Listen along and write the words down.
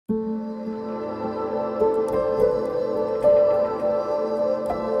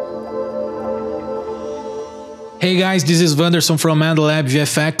Hey guys, this is Wanderson from MandaLab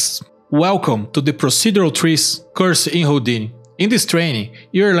VFX. Welcome to the Procedural Trees course in Houdini. In this training,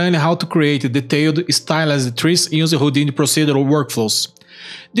 you are learning how to create detailed, stylized trees using Houdini procedural workflows.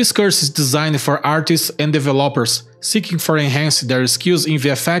 This course is designed for artists and developers seeking to enhance their skills in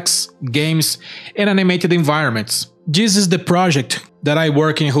VFX, games, and animated environments. This is the project that I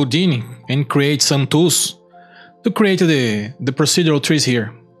work in Houdini and create some tools to create the procedural trees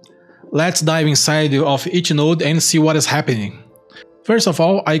here. Let's dive inside of each node and see what is happening. First of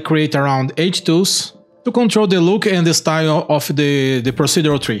all, I create around 8 tools to control the look and the style of the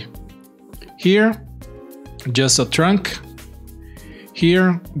procedural tree. Here, just a trunk.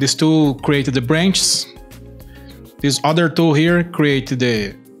 Here, this tool created the branches. This other tool here created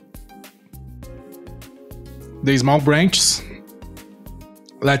the small branches.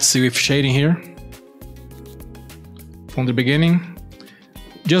 Let's see with shading here. From the beginning.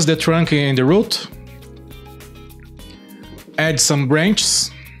 Just the trunk and the root. Add some branches.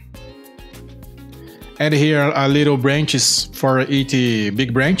 Add here a little branches for each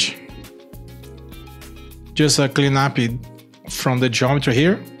big branch. Just clean up it from the geometry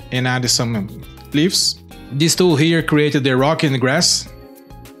here and add some leaves. This tool here created the rock and the grass.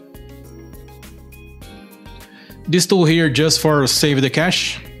 This tool here just for save the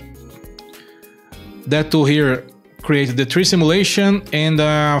cache. That tool here created the tree simulation and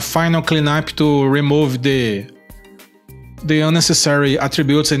final cleanup to remove the unnecessary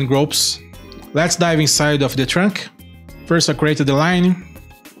attributes and groups. Let's dive inside of the trunk. First I created the line,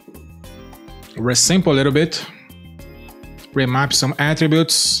 resample a little bit, remap some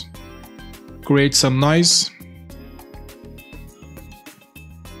attributes, create some noise,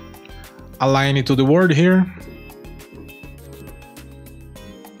 align it to the word here,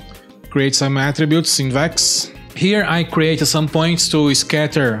 create some attributes in Vex. Here I created some points to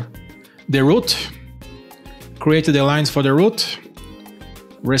scatter the root, created the lines for the root,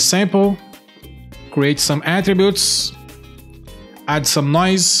 resample, create some attributes, add some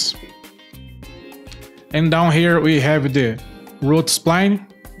noise, and down here we have the root spline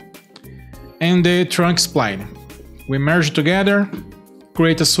and the trunk spline. We merge together,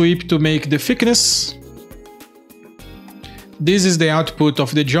 create a sweep to make the thickness. This is the output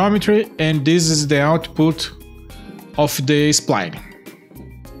of the geometry and this is the output of the spline.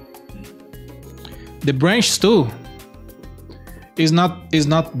 The branch tool is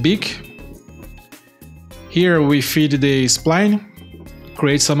not big. Here we feed the spline,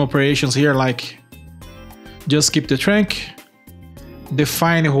 create some operations here like just keep the trunk,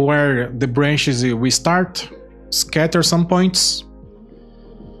 define where the branches we start, scatter some points,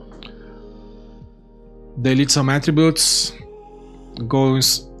 delete some attributes,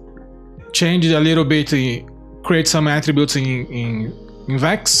 change it a little bit, create some attributes in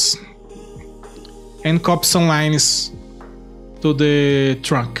Vex, and copy some lines to the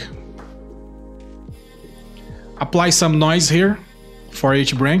trunk. Apply some noise here for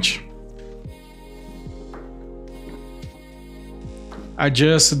each branch.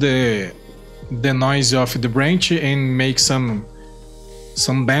 Adjust the noise of the branch and make some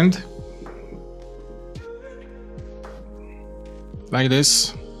bend. Like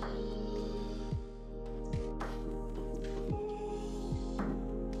this.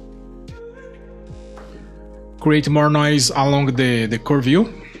 Create more noise along the curve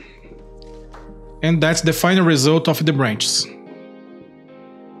view. And that's the final result of the branches.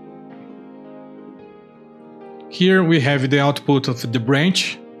 Here we have the output of the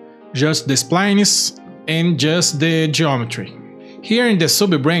branch, just the splines and just the geometry. Here in the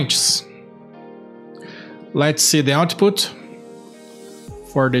sub-branches, let's see the output.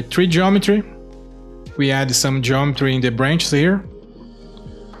 For the tree geometry, we add some geometry in the branches here.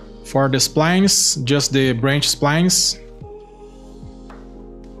 For the splines, just the branch splines.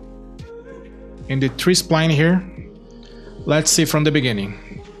 In the tree spline here, let's see from the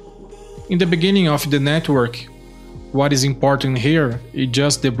beginning. In the beginning of the network, what is important here is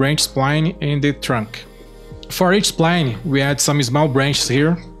just the branch spline and the trunk. For each spline, we add some small branches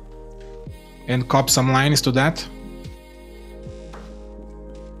here and copy some lines to that.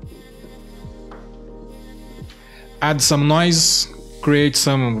 Add some noise, create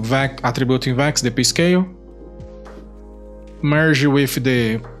some attribute in Vex, the P-scale. Merge with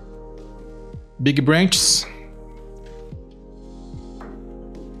the big branches.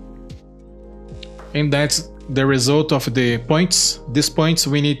 And that's the result of the points. These points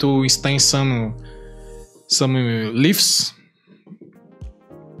we need to instance some leaves.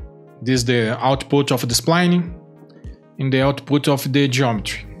 This is the output of the spline and the output of the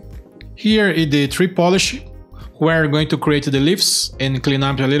geometry. Here is the tree polish. We're going to create the leaves and clean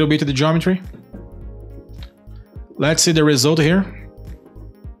up a little bit of the geometry. Let's see the result here.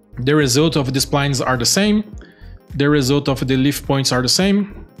 The result of the splines are the same. The result of the leaf points are the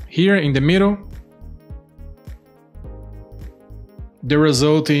same. Here in the middle, the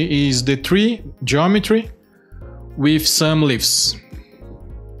result is the tree geometry with some leaves.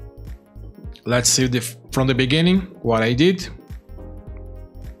 Let's see from the beginning what I did.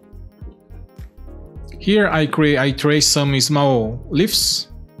 Here I trace some small leaves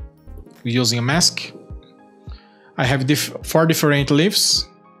using a mask. I have 4 different leaves.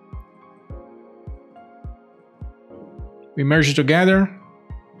 We merge it together.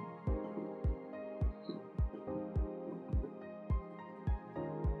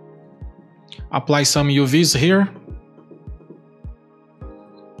 Apply some UVs here.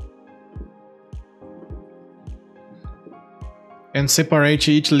 And separate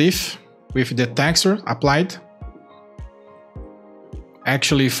each leaf with the texture applied.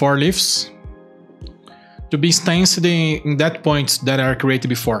 Actually 4 leaves. To be stenciled in that points that are created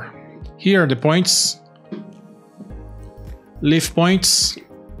before. Here are the points. Leaf points.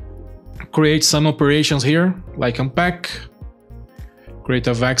 Create some operations here, like unpack. Create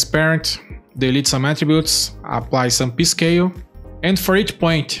a vex parent. Delete some attributes. Apply some p-scale. And for each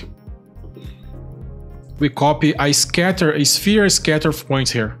point, we copy a sphere scatter of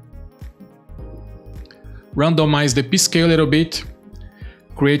points here. Randomize the p-scale a little bit.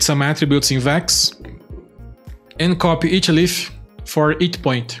 Create some attributes in vex. And copy each leaf for each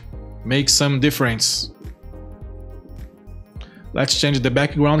point. Make some difference. Let's change the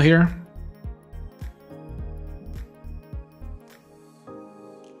background here.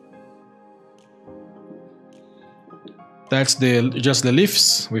 That's just the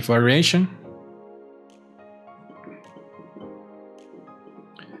leaves with variation.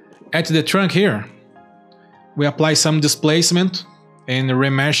 At the trunk here, we apply some displacement and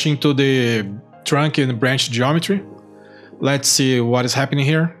remeshing to the trunk and branch geometry. Let's see what is happening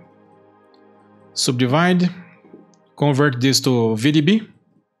here. Subdivide, convert this to VDB.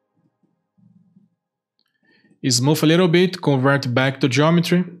 Smooth a little bit, convert back to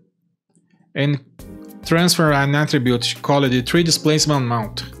geometry, and transfer an attribute called the tree displacement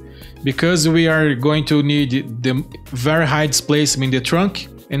mount. Because we are going to need the very high displacement in the trunk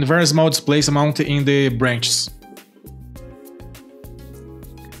and very small displacement in the branches.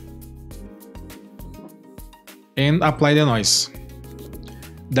 And apply the noise.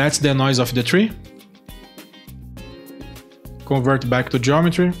 That's the noise of the tree. Convert back to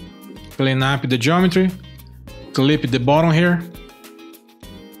geometry. Clean up the geometry. Clip the bottom here.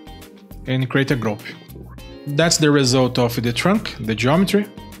 And create a group. That's the result of the trunk, the geometry.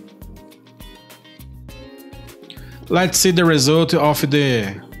 Let's see the result of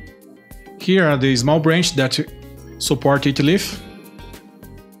the... Here are the small branch that support each leaf.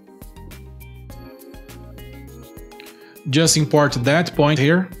 Just import that point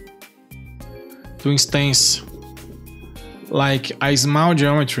here to instance like a small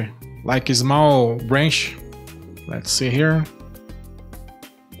geometry, like a small branch. Let's see here.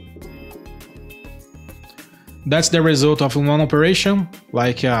 That's the result of one operation,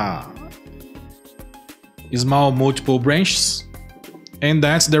 like small multiple branches. And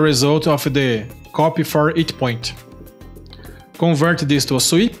that's the result of the copy for each point. Convert this to a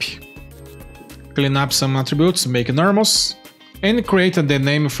sweep. Clean up some attributes, make normals, and create the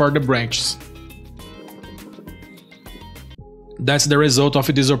name for the branches. That's the result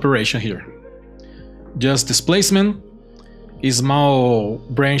of this operation here. Just displacement, small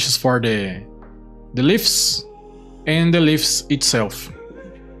branches for the leaves, and the leaves itself.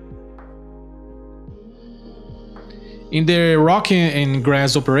 In the rock and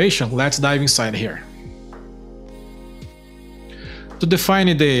grass operation, let's dive inside here. To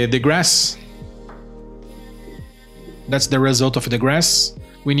define the grass, that's the result of the grass.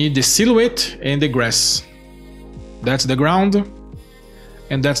 We need the silhouette and the grass. That's the ground,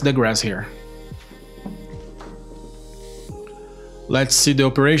 and that's the grass here. Let's see the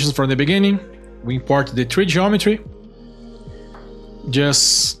operations from the beginning. We import the tree geometry.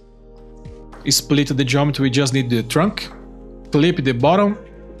 Just split the geometry, we just need the trunk. Clip the bottom.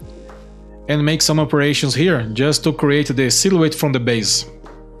 And make some operations here, just to create the silhouette from the base.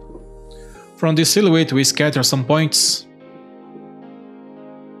 From the silhouette we scatter some points.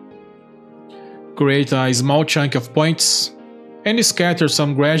 Create a small chunk of points. And scatter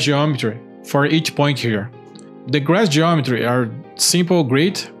some grass geometry for each point here. The grass geometry are simple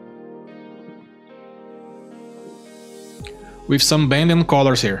grid with some band and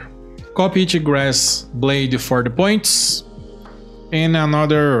colors here. Copy each grass blade for the points and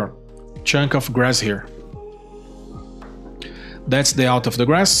another chunk of grass here. That's the out of the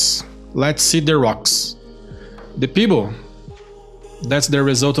grass. Let's see the rocks. The pivot, that's the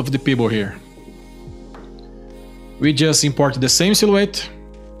result of the pivot here. We just import the same silhouette,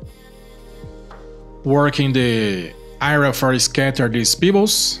 working the area for scatter these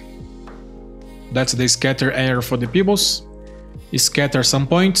pivots. That's the scatter area for the pivots. Scatter some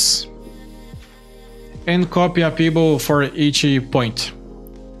points and copy a pivot for each point.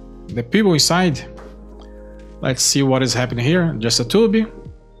 The pivot inside, let's see what is happening here. Just a tube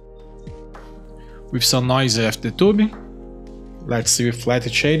with some noise after the tube. Let's see with flat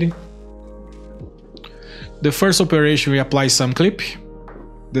shading. The first operation we apply some clip.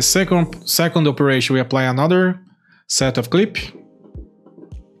 The second operation we apply another set of clip.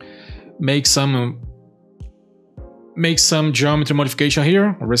 Make some geometry modification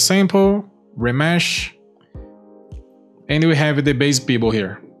here, resample, remesh, and we have the base pivot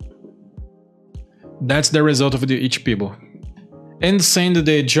here. That's the result of each pivot. And send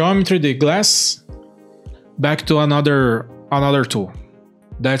the geometry, the glass, back to another tool.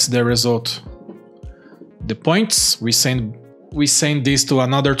 That's the result. The points, we send this to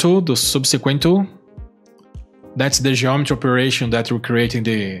another tool, the subsequent tool. That's the geometry operation that we create in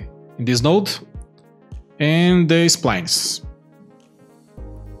this node. And the splines.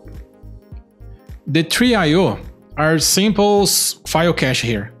 The 3 I/O are simple file cache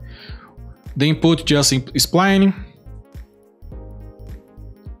here. The input just spline,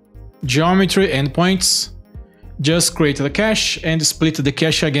 geometry endpoints. Just create the cache and split the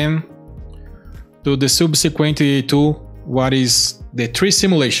cache again to the subsequent tool, what is the tree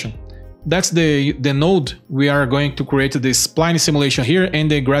simulation. That's the node we are going to create the spline simulation here and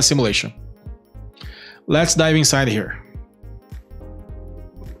the grass simulation. Let's dive inside here.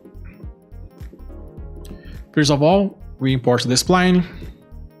 First of all, we import the spline.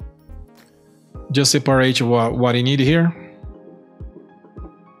 Just separate what you need here.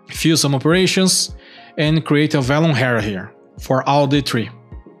 Fill some operations and create a vellum hair here for all the tree.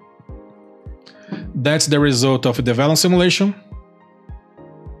 That's the result of the vellum simulation.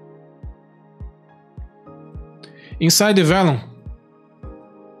 Inside the vellum,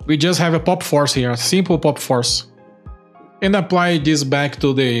 we just have a pop force here, a simple pop force, and apply this back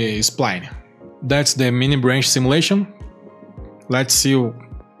to the spline. That's the mini branch simulation. Let's see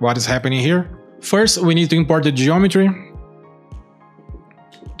what is happening here. First, we need to import the geometry.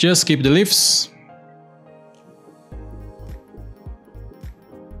 Just keep the leaves.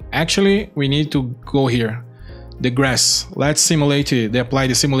 Actually, we need to go here. The grass. Let's apply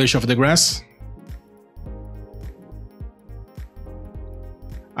the simulation of the grass.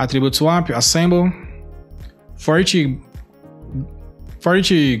 Attribute swap, assemble. For each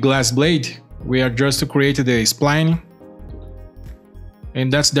glass blade, we are just to create the spline.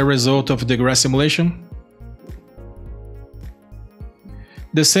 And that's the result of the grass simulation.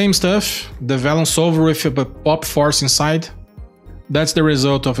 The same stuff, the vellum solver with a pop force inside. That's the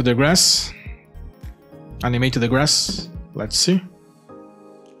result of the grass. Animate the grass. Let's see.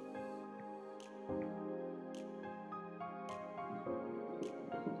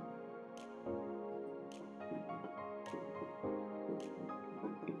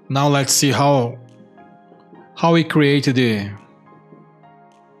 Now let's see how we created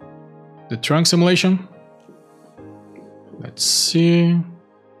the trunk simulation. Let's see.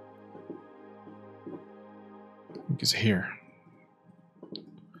 It's here.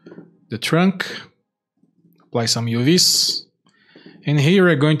 The trunk, apply some UVs, and here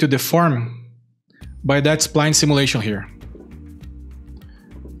we're going to deform by that spline simulation here.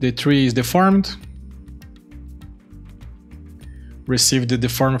 The tree is deformed, receive the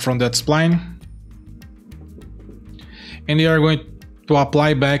deform from that spline, and we are going to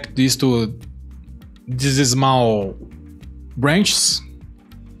apply back these to these small branches.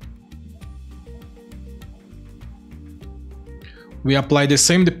 We apply the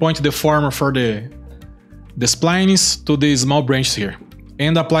same point deformer for the splines to the small branches here,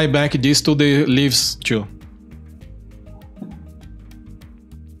 and apply back this to the leaves too.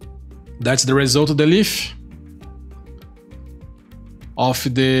 That's the result of the leaf of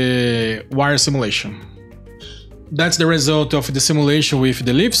the wire simulation. That's the result of the simulation with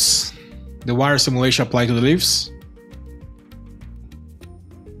the leaves, the wire simulation applied to the leaves.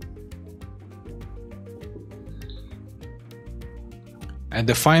 At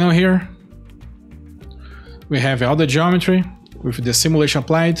the final here, we have all the geometry with the simulation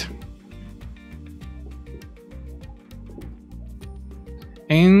applied.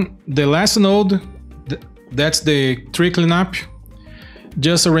 And the last node, that's the tree cleanup.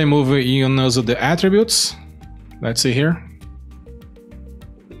 Just remove the attributes. Let's see here.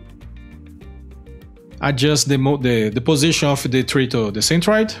 Adjust the position of the tree to the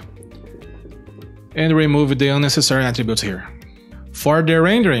centroid. and remove the unnecessary attributes here. For the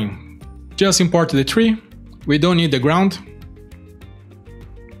rendering, just import the tree. We don't need the ground.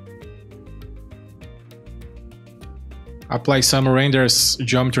 Apply some renders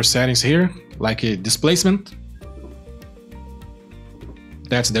geometry settings here, like a displacement.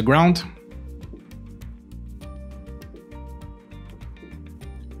 That's the ground.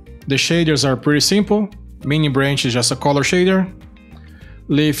 The shaders are pretty simple. Mini branch is just a color shader.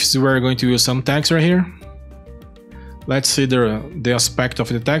 Leaves, we're going to use some texture here. Let's see the aspect of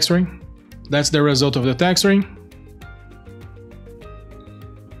the texturing. That's the result of the texturing.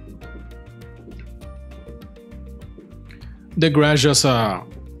 The grass just a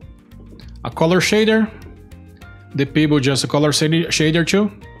color shader. The people just a color shader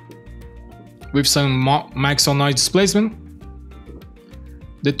too, with some maximum noise displacement.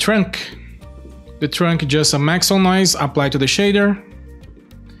 The trunk just a maximum noise applied to the shader,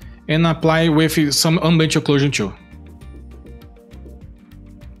 and apply with some ambient occlusion too.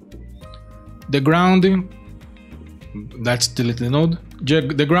 The ground, let's delete the node.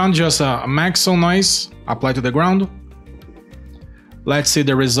 The ground just a maximum noise applied to the ground. Let's see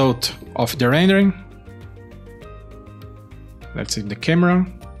the result of the rendering. Let's see the camera.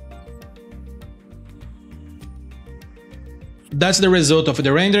 That's the result of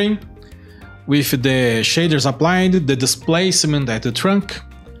the rendering, with the shaders applied, the displacement at the trunk,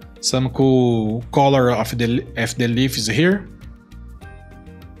 some cool color of the leaves here.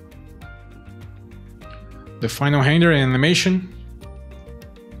 The final render and animation.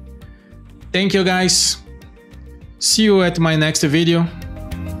 Thank you guys. See you at my next video.